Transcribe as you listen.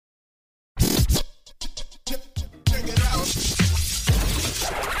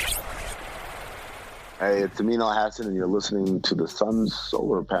Hey, it's Amino Hassan, and you're listening to the Suns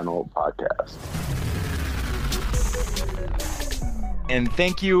Solar Panel Podcast. And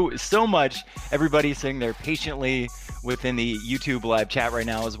thank you so much, everybody sitting there patiently within the YouTube live chat right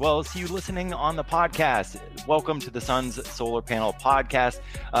now, as well as you listening on the podcast. Welcome to the Suns Solar Panel Podcast.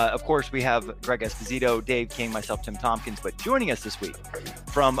 Of course, we have Greg Esposito, Dave King, myself, Tim Tompkins, but joining us this week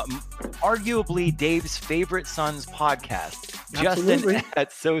from arguably Dave's favorite Suns podcast, Absolutely. Justin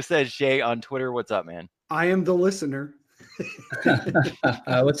at So Says Shay on Twitter. What's up, man? I am the listener.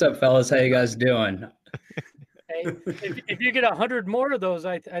 What's up, fellas? How you guys doing? Hey, if you get 100 more of those,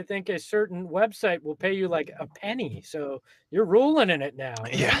 I think a certain website will pay you like a penny. So you're ruling in it now.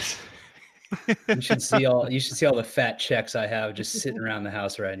 Yes. You should see all the fat checks I have just sitting around the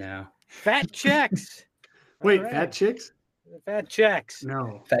house right now. Fat checks. Wait, right. Fat chicks? Fat checks.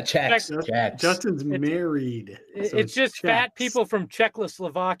 No. Fat checks. Justin's married. So It's just checks. fat people from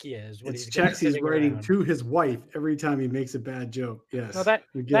Czechoslovakia is what It's he's checks he's sitting writing around. to his wife every time he makes a bad joke. Yes. No,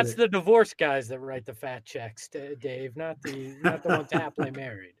 we get that's it. the divorce guys that write the fat checks, Dave, not the ones happily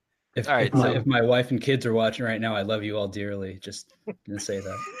married. If, All right, if my wife and kids are watching right now, I love you all dearly. Just gonna say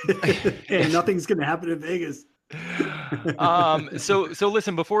that. And nothing's gonna happen in Vegas. So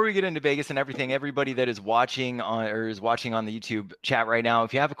listen, before we get into Vegas and everything, everybody that is watching on the YouTube chat right now,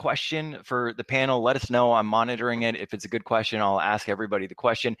 if you have a question for the panel, let us know. I'm monitoring it. If it's a good question, I'll ask everybody the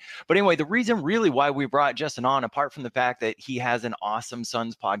question. But anyway, the reason really why we brought Justin on, apart from the fact that he has an awesome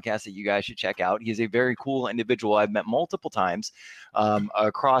Suns podcast that you guys should check out, he's a very cool individual I've met multiple times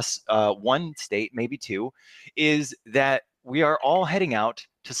across one state, maybe two, is that we are all heading out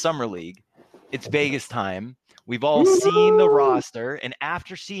to Summer League. It's Vegas time. We've all seen the roster, and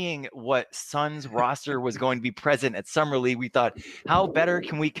after seeing what Suns roster was going to be present at Summer League, we thought, how better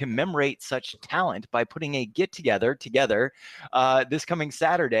can we commemorate such talent by putting a get-together this coming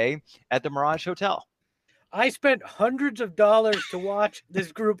Saturday at the Mirage Hotel? I spent hundreds of dollars to watch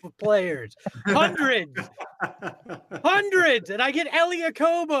this group of players. Hundreds, and I get Elie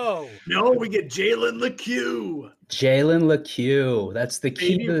Okobo. No, we get Jalen LeCue. Jalen LeCue. That's the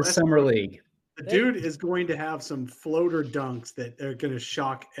key Baby to the Westbrook. Summer League. The dude is going to have some floater dunks that are going to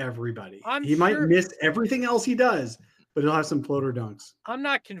shock everybody. I'm He might sure- miss everything else he does, but he'll have some floater dunks. I'm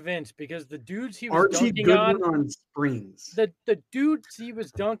not convinced because the dudes he was Archie dunking Goodwin on, on springs. the dudes he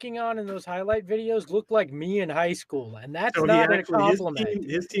was dunking on in those highlight videos looked like me in high school, and that's So not a compliment.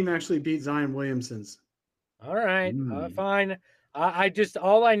 his team actually beat Zion Williamson's. All right, Mm. fine. I just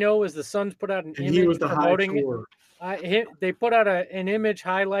all I know is the Suns put out an And he image was the high promoting it. scorer. They put out an image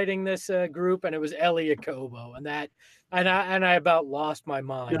highlighting this group, and it was Elie Okobo, and I about lost my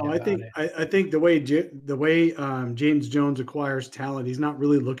mind. No, I about think it. I think the way James Jones acquires talent, he's not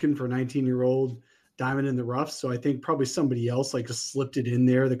really looking for a 19-year-old diamond in the rough. So I think probably somebody else like just slipped it in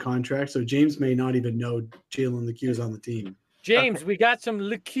there, the contract. So James may not even know Jalen LeCue is on the team. James, we got some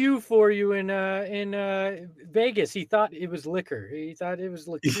LeCue for you in Vegas. He thought it was liquor. He thought it was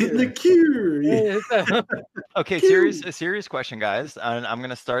liqueur. LeCue. Yeah. Okay, a serious question, guys. And I'm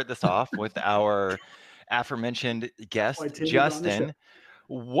going to start this off with our aforementioned guest, Why Taylor's on the Justin. show.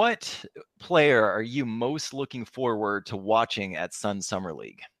 What player are you most looking forward to watching at Sun Summer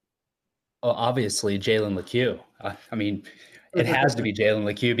League? Well, obviously Jalen LeCue. I mean, it has to be Jalen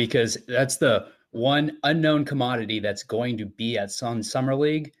LeCue because that's the one unknown commodity that's going to be at Sun Summer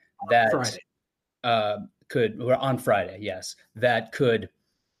League that on Friday, yes, that could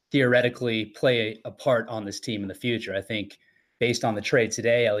theoretically play a part on this team in the future. I think based on the trade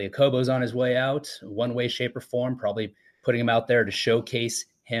today, Elie Okobo's on his way out, one way, shape, or form, probably putting him out there to showcase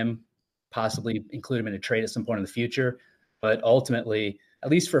him, possibly include him in a trade at some point in the future. But ultimately, at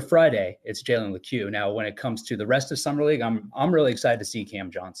least for Friday, it's Jalen LeCue. Now, when it comes to the rest of Summer League, I'm really excited to see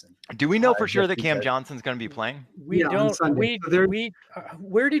Cam Johnson. Do we know for sure just that Cam because- Johnson's going to be playing? We Yeah, on don't. Sunday. We So they're-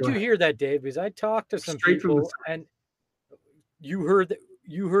 where did Go you ahead. hear that, Dave? Because I talked to some Straight from the people, and you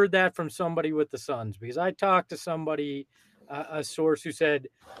heard that from somebody with the Suns. Because I talked to somebody, a source who said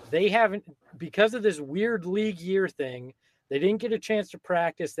they haven't, because of this weird league year thing, they didn't get a chance to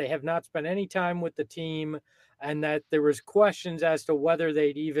practice. They have not spent any time with the team, and that there was questions as to whether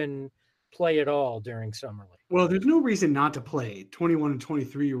they'd even play at all during Summer League. Well, there's no reason not to play 21 and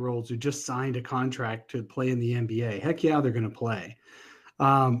 23-year-olds who just signed a contract to play in the NBA. Heck yeah, they're going to play.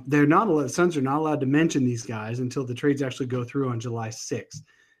 They're not allowed, Suns are not allowed to mention these guys until the trades actually go through on July 6th.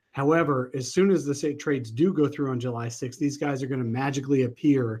 However, as soon as the trades do go through on July 6th, these guys are going to magically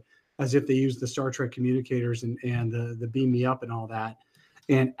appear as if they use the Star Trek communicators and the beam me up and all that,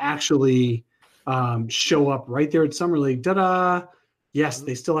 and actually show up right there at Summer League. Ta-da! Yes,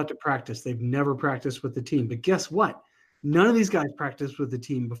 they still have to practice. They've never practiced with the team. But guess what? None of these guys practiced with the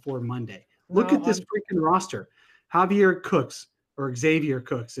team before Monday. Look at this freaking roster. Javier Cooks, or Xavier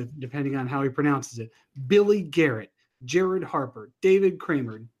Cooks, depending on how he pronounces it. Billy Garrett, Jared Harper, David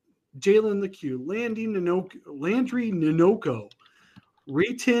Kramer, Jalen LeCue, Landry Ninoko,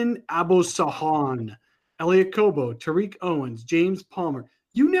 Ritin Abosahan, Elliot Kobo, Tariq Owens, James Palmer.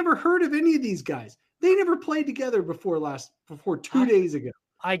 You never heard of any of these guys. They never played together before 2 days ago.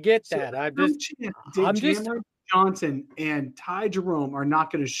 I get that. Cameron Johnson and Ty Jerome are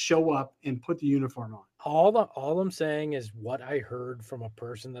not going to show up and put the uniform on. All I'm saying is what I heard from a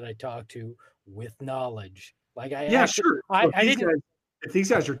person that I talked to with knowledge. Like sure. If these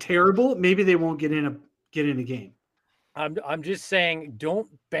guys are terrible, maybe they won't get in a game. I'm just saying, don't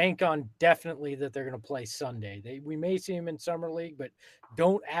bank on definitely that they're going to play Sunday. We may see them in summer league, but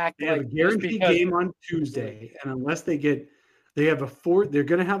don't act they like have a guaranteed game on Tuesday, and unless they have a fourth. They're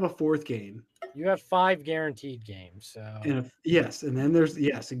going to have a fourth game. You have 5 guaranteed games. So and then there's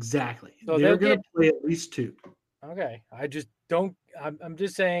exactly. So they're going to play at least 2. Okay, I just don't. I'm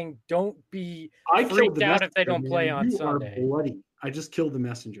just saying, don't be freaked out if they don't play on Sunday. Are bloody. I just killed the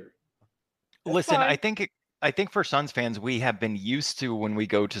messenger. Listen, I think for Suns fans, we have been used to, when we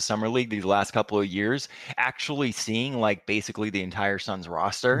go to Summer League these last couple of years, actually seeing like basically the entire Suns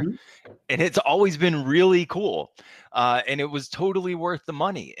roster. Mm-hmm. And it's always been really cool. And it was totally worth the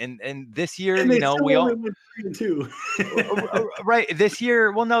money. And this year, we all went 3-2. Right. This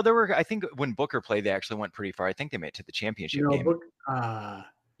year, well, no, I think when Booker played, they actually went pretty far. I think they made it to the championship game.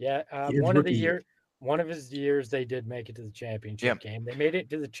 One of his years, they did make it to the championship game. They made it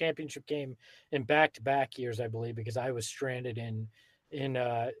to the championship game in back-to-back years, I believe, because I was stranded in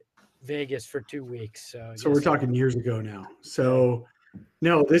Vegas for 2 weeks. So we're talking years ago now. So,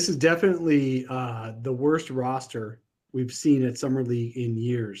 no, this is definitely the worst roster we've seen at Summer League in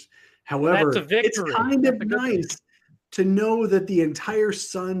years. However, it's kind of nice to know that the entire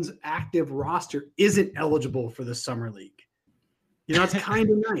Suns active roster isn't eligible for the Summer League. It's kind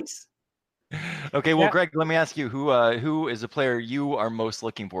of nice. Okay, well, Greg, let me ask you, who is a player you are most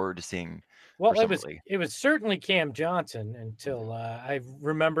looking forward to seeing? Well, it was certainly Cam Johnson until I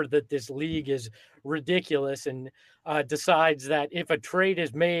remembered that this league is ridiculous and decides that if a trade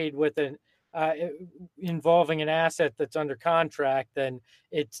is made with involving an asset that's under contract, then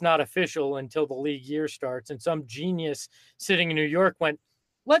it's not official until the league year starts. And some genius sitting in New York went,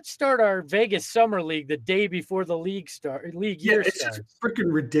 let's start our Vegas Summer League the day before the league year starts. It's just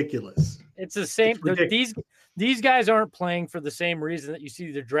freaking ridiculous. It's the same. These guys aren't playing for the same reason that you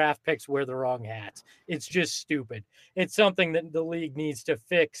see the draft picks wear the wrong hats. It's just stupid. It's something that the league needs to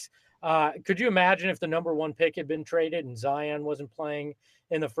fix. Could you imagine if the number 1 pick had been traded and Zion wasn't playing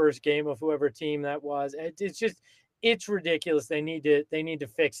in the first game of whoever team that was? It's ridiculous. They need to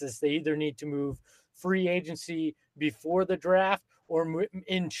fix this. They either need to move free agency before the draft or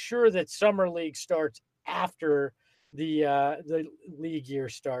ensure that Summer League starts after the league year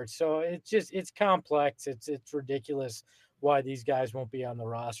starts. So it's complex. It's ridiculous why these guys won't be on the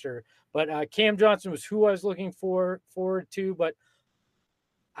roster. But Cam Johnson was who I was looking forward to. But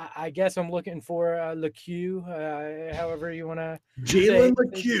I guess I'm looking for LeCue, however you want to. Jalen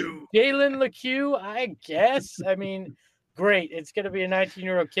LeCue. Jalen LeCue, I guess. I mean, great. It's going to be a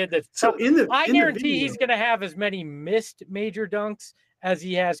 19-year-old kid that. So I guarantee he's going to have as many missed major dunks as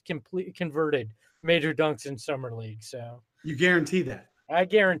he has converted major dunks in Summer League. So you guarantee that? I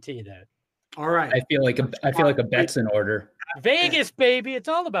guarantee that. All right. I feel like a bet's in order. Vegas, baby. It's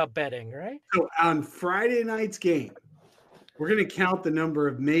all about betting, right? So on Friday night's game, we're going to count the number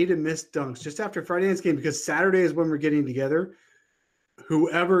of made and missed dunks just after Friday night's game, because Saturday is when we're getting together.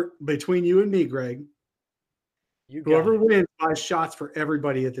 Whoever between you and me, Greg, whoever wins buys shots for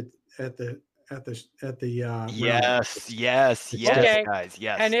everybody at the yes, okay. Guys,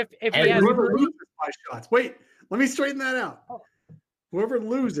 yes. And if whoever loses buys shots. Wait, let me straighten that out. Whoever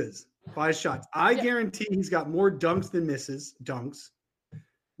loses buys shots. I guarantee he's got more dunks than misses dunks.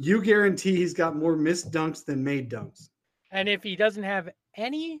 You guarantee he's got more missed dunks than made dunks. And if he doesn't have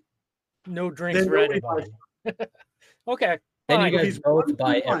any, no drinks for anybody. Okay. Then you guys both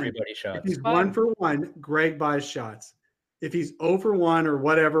buy everybody shots. If he's 1 for 1, Greg buys shots. If he's 0 for 1 or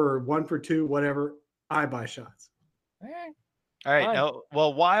whatever, or 1 for 2, whatever, I buy shots. All right. Now,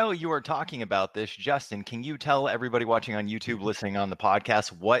 well, while you are talking about this, Justin, can you tell everybody watching on YouTube, listening on the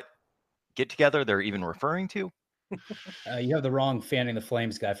podcast, what get together they're even referring to? You have the wrong Fanning the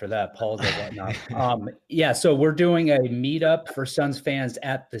Flames guy for that. Paul does whatnot. So we're doing a meetup for Suns fans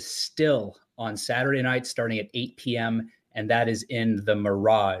at the Still on Saturday night, starting at 8 p.m., and that is in the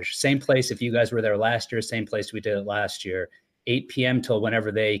Mirage. Same place if you guys were there last year, same place we did it last year, 8 p.m. till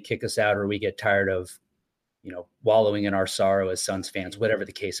whenever they kick us out or we get tired of, wallowing in our sorrow as Suns fans, whatever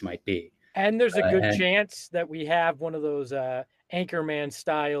the case might be. And there's a good chance that we have one of those Anchorman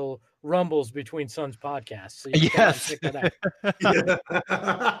style rumbles between Suns podcasts. So you can check that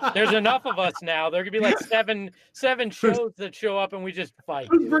out. There's enough of us now. There could be like seven shows that show up and we just fight.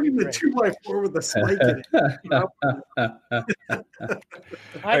 Who's bringing the 2x4 with the spike in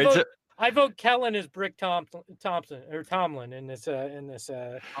it? I vote Kellen as Brick Tomlin in this scenario.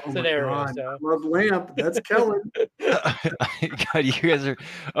 So. I love Lamp. That's Kellen. God, you guys are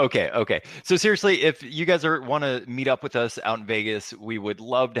okay. So seriously, if you guys want to meet up with us out in Vegas, we would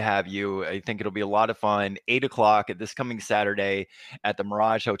love to have you. I think it'll be a lot of fun. 8:00 this coming Saturday at the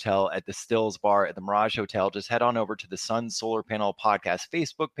Mirage Hotel at the Stills Bar at the Mirage Hotel. Just head on over to the Sun Solar Panel Podcast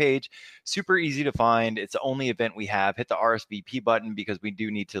Facebook page. Super easy to find. It's the only event we have. Hit the RSVP button because we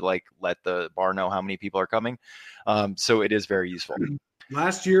do need to let the bar know how many people are coming. So it is very useful.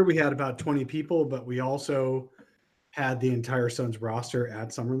 Last year we had about 20 people, but we also had the entire Suns roster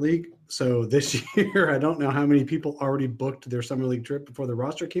at Summer League. So this year, I don't know how many people already booked their Summer League trip before the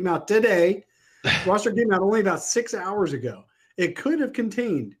roster came out today. The roster came out only about 6 hours ago. It could have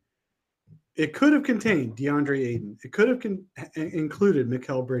contained DeAndre Ayton. It could have included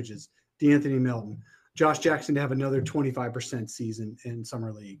Mikal Bridges, DeAnthony Melton, Josh Jackson to have another 25% season in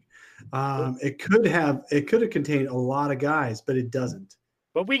Summer League. It could have contained a lot of guys, but it doesn't.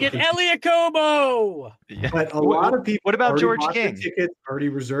 But we get Elliot Kobo. Yeah. But a lot of people. What about George King? Tickets, already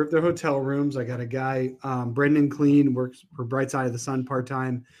reserved their hotel rooms. I got a guy, Brendan Clean, works for Bright Side of the Sun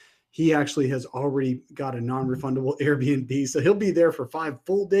part-time. He actually has already got a non-refundable Airbnb, so he'll be there for 5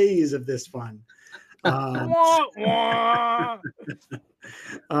 full days of this fun.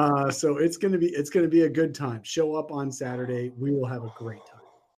 So it's gonna be a good time. Show up on Saturday. We will have a great time.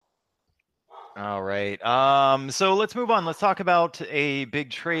 All right. So let's move on. Let's talk about a big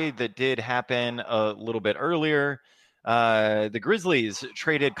trade that did happen a little bit earlier. The Grizzlies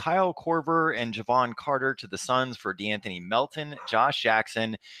traded Kyle Korver and Javon Carter to the Suns for DeAnthony Melton, Josh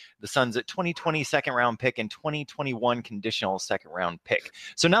Jackson, the Suns at 2020 second round pick and 2021 conditional second round pick.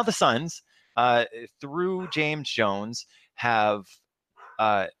 So now the Suns, through James Jones, have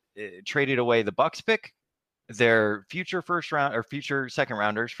traded away the Bucks pick, their future first round or future second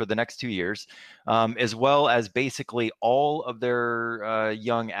rounders for the next 2 years, as well as basically all of their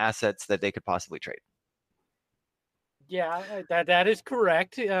young assets that they could possibly trade. Yeah, that is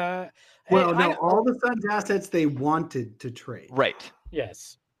correct. All the Suns assets they wanted to trade. Right.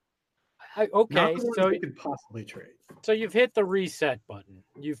 Yes. Okay, so you could possibly trade. So you've hit the reset button.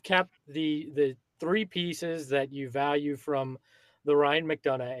 You've kept the 3 pieces that you value from the Ryan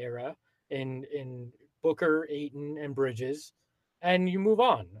McDonough era in Booker, Ayton, and Bridges, and you move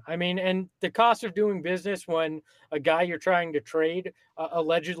on. I mean, and the cost of doing business when a guy you're trying to trade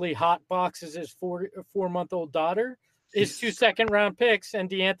allegedly hot boxes his 4-month-old daughter is 2 second-round picks and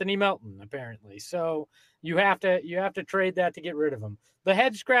DeAnthony Melton, apparently. So you have to trade that to get rid of him. The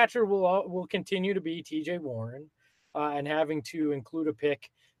head scratcher will continue to be TJ Warren, and having to include a pick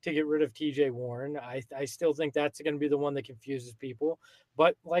to get rid of TJ Warren. I still think that's going to be the one that confuses people.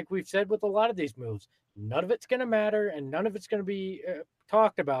 But like we've said with a lot of these moves, none of it's going to matter and none of it's going to be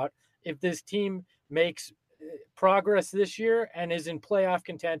talked about if this team makes progress this year and is in playoff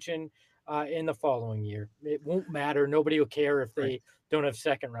contention in the following year. It won't matter. Nobody will care if they don't have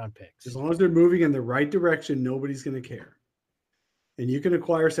second round picks. As long as they're moving in the right direction, nobody's going to care. And you can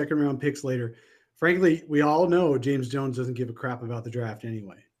acquire second round picks later. Frankly, we all know James Jones doesn't give a crap about the draft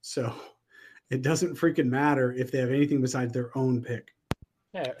anyway. So it doesn't freaking matter if they have anything besides their own pick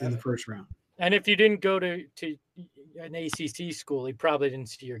in the first round. And if you didn't go to an ACC school, he probably didn't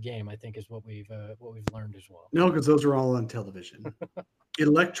see your game, I think is what we've learned as well. No, because those are all on television.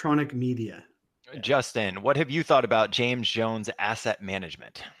 Electronic media. Justin, what have you thought about James Jones' asset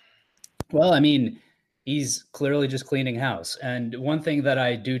management? Well, I mean, he's clearly just cleaning house. And one thing that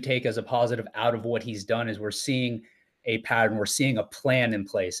I do take as a positive out of what he's done is we're seeing a pattern. We're seeing a plan in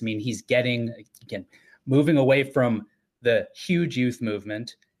place. I mean, he's moving away from the huge youth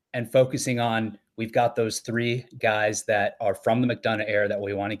movement and focusing on, we've got those 3 guys that are from the McDonough era that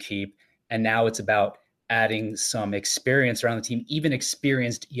we want to keep. And now it's about adding some experience around the team, even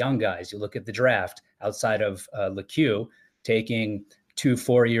experienced young guys. You look at the draft outside of LeCue, taking 2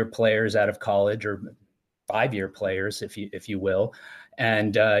 4-year players out of college, or 5-year players, if you will,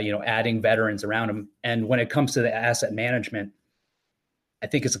 and adding veterans around them. And when it comes to the asset management, I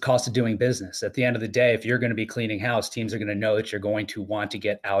think it's a cost of doing business. At the end of the day, if you're going to be cleaning house, teams are going to know that you're going to want to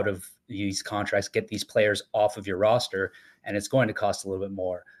get out of these contracts, get these players off of your roster, and it's going to cost a little bit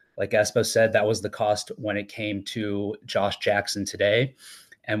more. Like Espo said, that was the cost when it came to Josh Jackson today.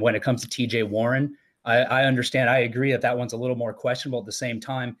 And when it comes to TJ Warren, I understand. I agree that one's a little more questionable. At the same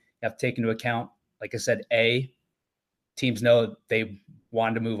time, have to take into account, like I said, A, teams know they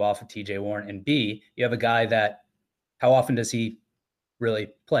wanted to move off of TJ Warren, and B, you have a guy that, how often does he really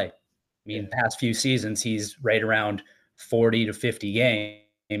play? I mean, past few seasons, he's right around 40 to 50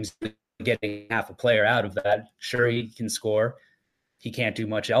 games, getting half a player out of that. Sure, he can score. He can't do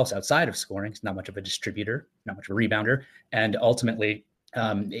much else outside of scoring. He's not much of a distributor, not much of a rebounder. And ultimately,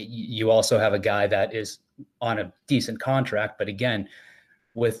 you also have a guy that is on a decent contract. But again,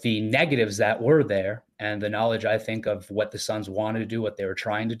 with the negatives that were there and the knowledge, I think, of what the Suns wanted to do, what they were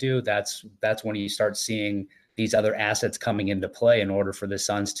trying to do, that's when you start seeing these other assets coming into play in order for the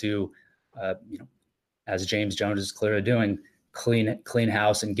Suns to, as James Jones is clearly doing, clean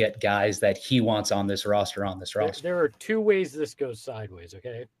house and get guys that he wants on this roster. There are two ways this goes sideways,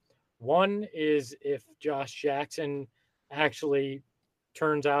 okay? One is if Josh Jackson actually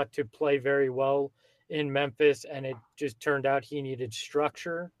turns out to play very well in Memphis and it just turned out he needed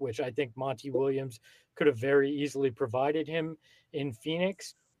structure, which I think Monty Williams could have very easily provided him in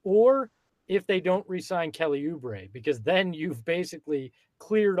Phoenix, or if they don't re-sign Kelly Oubre, because then you've basically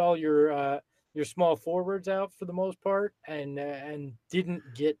cleared all your small forwards out for the most part, and didn't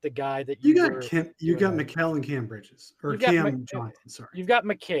get the guy that you got. You got Mikal and Cam Bridges, or Cam Johnson. Sorry, you've got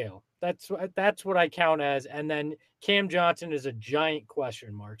Mikal. That's what I count as, and then Cam Johnson is a giant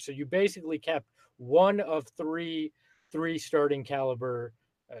question mark. So you basically kept one of three starting caliber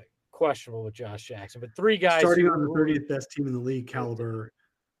questionable with Josh Jackson, but three guys starting on the 30th best team in the league caliber.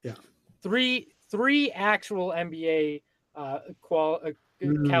 Yeah, three actual NBA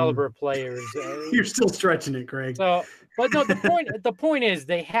caliber players. You're still stretching it, Greg. So, but no, the point is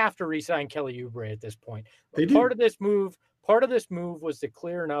they have to re-sign Kelly Oubre at this point. They do. Part of this move was to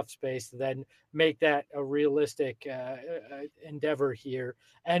clear enough space to then make that a realistic endeavor here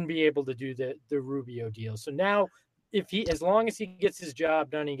and be able to do the Rubio deal. So now, as long as he gets his job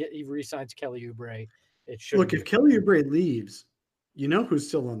done, he re-signs Kelly Oubre. It should look. If Kelly Oubre leaves, you know who's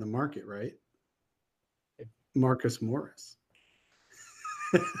still on the market, right? Marcus Morris.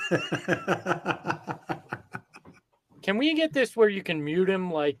 Can we get this where you can mute him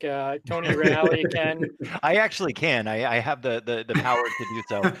like Tony Reale can? I actually can. I have the power to do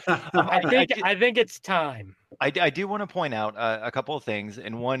so. I think it's time. I do want to point out a couple of things,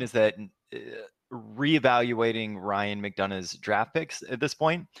 and one is that reevaluating Ryan McDonough's draft picks at this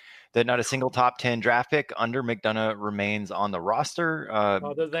point, that not a single top 10 draft pick under McDonough remains on the roster.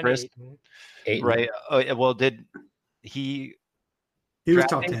 Other than Chris, Ayton. Right? Well, did he? He was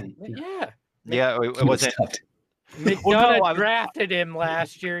top 10. Yeah, it wasn't. McDonough drafted him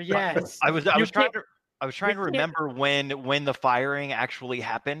last year. Yes, I was trying to remember when the firing actually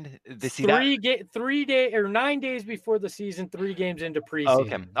happened. 3 days or 9 days before the season, 3 games into preseason.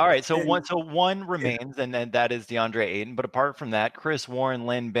 Okay, all right. So one remains, and then that is DeAndre Ayton. But apart from that, Chris Warren,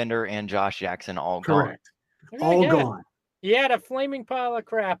 Lynn Bender, and Josh Jackson all correct, all gone. He had a flaming pile of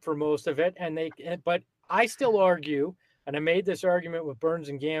crap for most of it, but I still argue, and I made this argument with Burns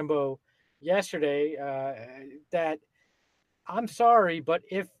and Gambo yesterday, that I'm sorry, but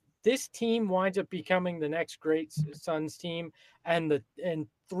if this team winds up becoming the next great Suns team, and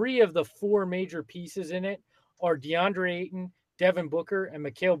 3 of the 4 major pieces in it are DeAndre Ayton, Devin Booker, and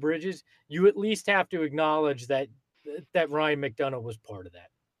Mikal Bridges, you at least have to acknowledge that Ryan McDonough was part of that.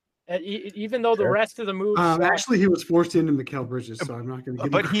 Even though the rest of the moves, actually, he was forced into Mikal Bridges, so I'm not going to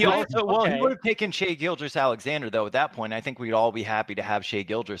give. But he also, he would have taken Shai Gilgeous-Alexander though. At that point, I think we'd all be happy to have Shai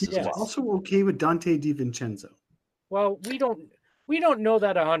Gilgeous as well. Also okay with Dante DiVincenzo. Well, we don't know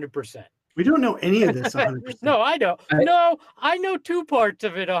that 100%. We don't know any of this 100%. No, I don't. No, I know 2 parts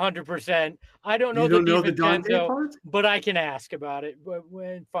of it 100%. I don't know the Dante part, but I can ask about it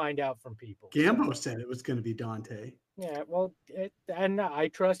and find out from people. Gambo said it was going to be Dante. Yeah, well, and I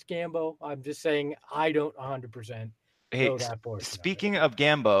trust Gambo. I'm just saying I don't 100% know that part. Speaking of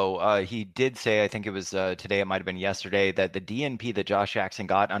Gambo, he did say, I think it was today, it might have been yesterday, that the DNP that Josh Jackson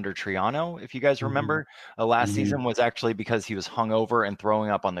got under Triano, if you guys remember, last season was actually because he was hungover and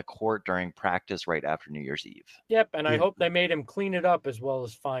throwing up on the court during practice right after New Year's Eve. Yep, and I hope they made him clean it up as well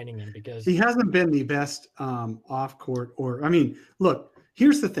as fining him, because he hasn't been the best off court. Look,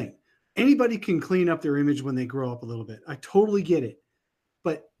 here's the thing. Anybody can clean up their image when they grow up a little bit. I totally get it.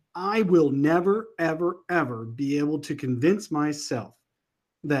 But I will never, ever, ever be able to convince myself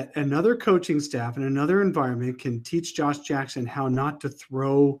that another coaching staff and another environment can teach Josh Jackson how not to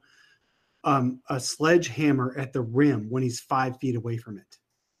throw a sledgehammer at the rim when he's 5 feet away from it.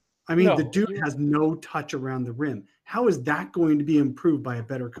 The dude has no touch around the rim. How is that going to be improved by a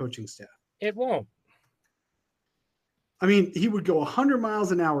better coaching staff? It won't. I mean, he would go 100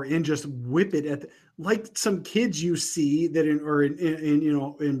 miles an hour and just whip it at like some kids you see that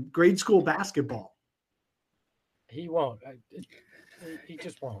in grade school basketball. He won't. He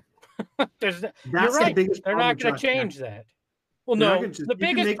just won't. You're That's right. the biggest They're problem not with going Josh to change Jackson. that. Well, They're not no. gonna just- The you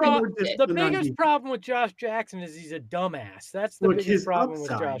can biggest make them more problem. The disciplined on biggest defense. problem with Josh Jackson is he's a dumbass. That's the Look, biggest his problem with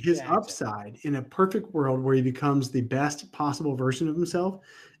Josh upside, his Jackson. upside in a perfect world where he becomes the best possible version of himself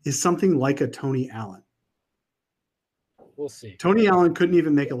is something like a Tony Allen. We'll see. Tony Allen couldn't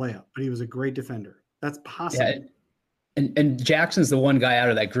even make a layup, but he was a great defender. That's possible. Yeah, and Jackson's the one guy out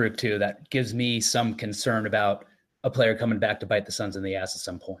of that group too that gives me some concern about a player coming back to bite the Suns in the ass at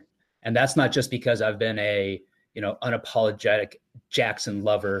some point. And that's not just because I've been a unapologetic Jackson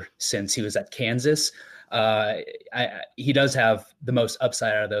lover since he was at Kansas. He does have the most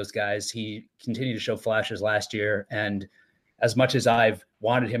upside out of those guys. He continued to show flashes last year, and as much as I've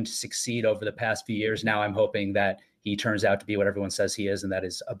wanted him to succeed over the past few years, now I'm hoping that he turns out to be what everyone says he is, and that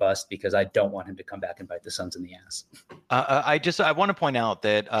is a bust, because I don't want him to come back and bite the Suns in the ass. I want to point out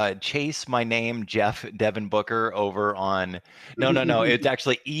that Chase, my name, Jeff Devin Booker over on no, it's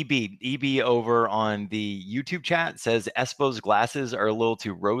actually EB over on the YouTube chat says Espo's glasses are a little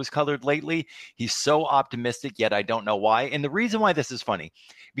too rose colored lately. He's so optimistic, yet I don't know why. And the reason why this is funny,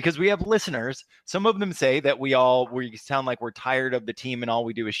 because we have listeners, some of them say that we sound like we're tired of the team and all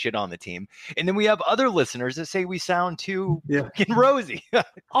we do is shit on the team. And then we have other listeners that say we sound too fucking rosy. That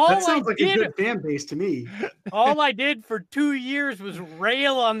sounds like a good fan base to me. All I did for 2 years was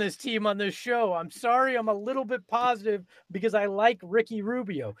rail on this team on this show. I'm sorry, I'm a little bit positive because I like Ricky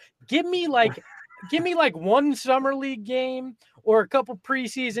Rubio. Give me like one summer league game or a couple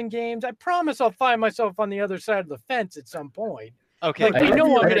preseason games. I promise I'll find myself on the other side of the fence at some point. Okay, Like, we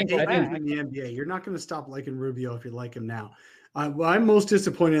know I'm going to I go think back. in the NBA, you're not going to stop liking Rubio if you like him now. Well, I'm most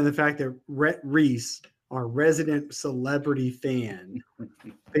disappointed in the fact that Rhett Reese, our resident celebrity fan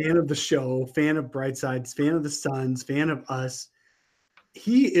of the show, fan of Brightsides, fan of the Suns, fan of us,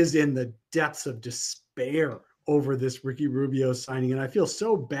 he is in the depths of despair over this Ricky Rubio signing. And I feel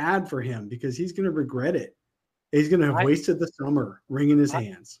so bad for him because he's going to regret it. He's going to have wasted the summer ring in his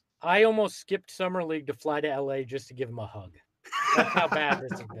hands. I almost skipped summer league to fly to LA just to give him a hug. That's how bad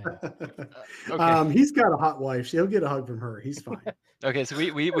this has been. Okay. He's got a hot wife. She'll get a hug from her. He's fine. Okay, so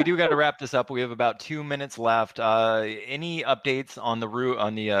we do got to wrap this up. We have about 2 minutes left. Any updates on the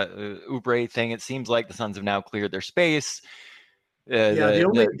Oubre thing? It seems like the Suns have now cleared their space.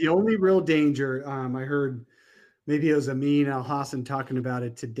 The only real danger, I heard, maybe it was Amin Al Hassan talking about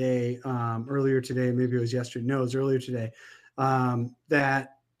it today, earlier today, maybe it was yesterday. No, it was earlier today.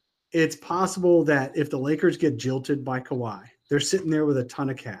 That it's possible that if the Lakers get jilted by Kawhi, they're sitting there with a ton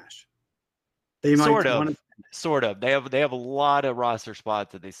of cash. They might sort of. They have a lot of roster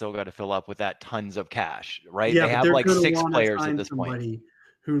spots that they still got to fill up with that tons of cash, right? Yeah, they have like 6 players at this point.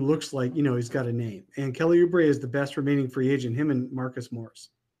 Who looks like, he's got a name. And Kelly Oubre is the best remaining free agent, him and Marcus Morris.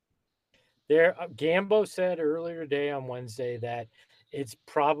 Gambo said earlier today on Wednesday that it's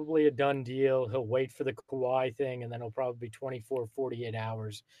probably a done deal. He'll wait for the Kawhi thing, and then it'll probably be 24, 48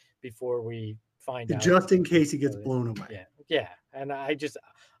 hours before we find out. Just in case he gets blown away. Yeah. And I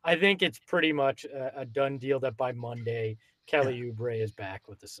think it's pretty much a done deal that by Monday, Kelly Oubre is back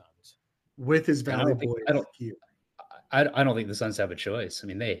with the Suns. With his Valley Boy. I don't think the Suns have a choice. I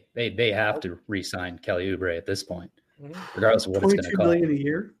mean, they have to re-sign Kelly Oubre at this point, regardless of what it's going to cost. $22 million a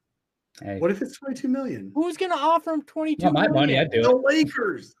year? Hey. What if it's $22 million? Who's going to offer him $22 million? My money, I'd do it. The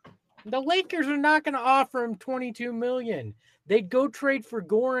Lakers. The Lakers are not going to offer him $22 million. They'd go trade for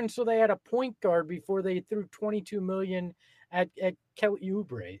Goran so they had a point guard before they threw $22 million at Kelly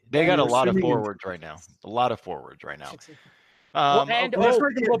Oubre. They got a lot of forwards right now.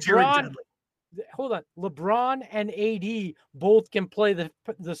 LeBron. Hold on. LeBron and AD both can play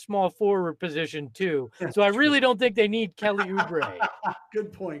the small forward position too. So I really don't think they need Kelly Oubre.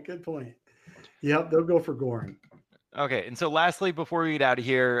 Good point. Yep, they'll go for Goran. Okay, and so lastly, before we get out of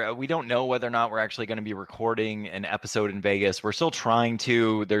here, we don't know whether or not we're actually going to be recording an episode in Vegas. We're still trying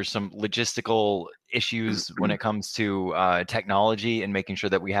to. There's some logistical issues when it comes to technology and making sure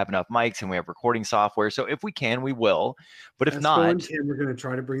that we have enough mics and we have recording software. So if we can, we will. But if not, we're going to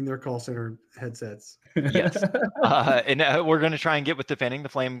try to bring their call center headsets. Yes. And we're going to try and get with Defending the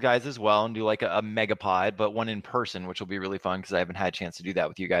Flame guys as well and do like a mega pod, but one in person, which will be really fun because I haven't had a chance to do that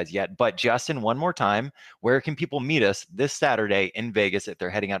with you guys yet. But Justin, one more time, where can people meet us this Saturday in Vegas if they're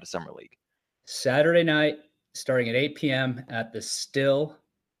heading out to Summer League? Saturday night, starting at 8 p.m. at the Still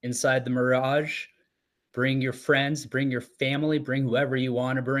inside the Mirage. Bring your friends, bring your family, bring whoever you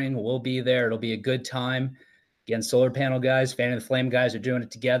want to bring. We'll be there. It'll be a good time. Again, Solar Panel guys, Fan of the Flame guys are doing it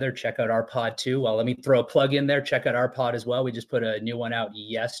together. Check out our pod too. Well, let me throw a plug in there. Check out our pod as well. We just put a new one out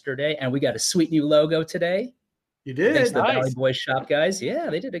yesterday, and we got a sweet new logo today. You did. Thanks to the Nice. Valley Boys Shop guys. Yeah,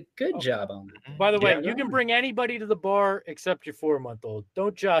 they did a good job on it. By the way, Yeah. you can bring anybody to the bar except your 4-month-old.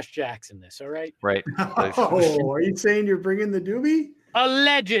 Don't Josh Jackson this, all right? Right. Oh, are you saying you're bringing the doobie?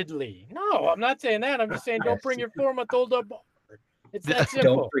 Allegedly. No, I'm not saying that. I'm just saying don't bring your 4-month-old to a bar. It's that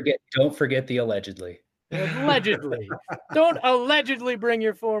simple. Don't forget the allegedly. Allegedly. Don't allegedly bring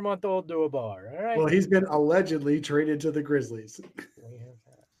your 4-month-old to a bar. All right. Well, he's been allegedly traded to the Grizzlies.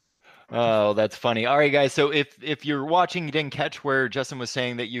 Oh, that's funny. All right, guys. So if you're watching, you didn't catch where Justin was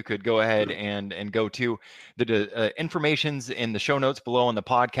saying that you could go ahead and go to the information's in the show notes below on the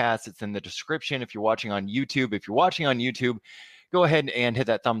podcast. It's in the description. If you're watching on YouTube, go ahead and hit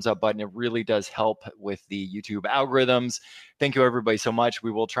that thumbs up button. It really does help with the YouTube algorithms. Thank you, everybody, so much.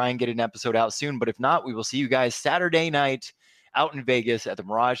 We will try and get an episode out soon, but if not, we will see you guys Saturday night out in Vegas at the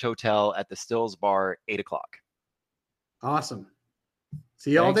Mirage Hotel at the Stills Bar, 8 o'clock. Awesome.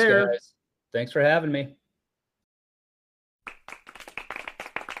 See y'all Thanks, there. guys. Thanks for having me.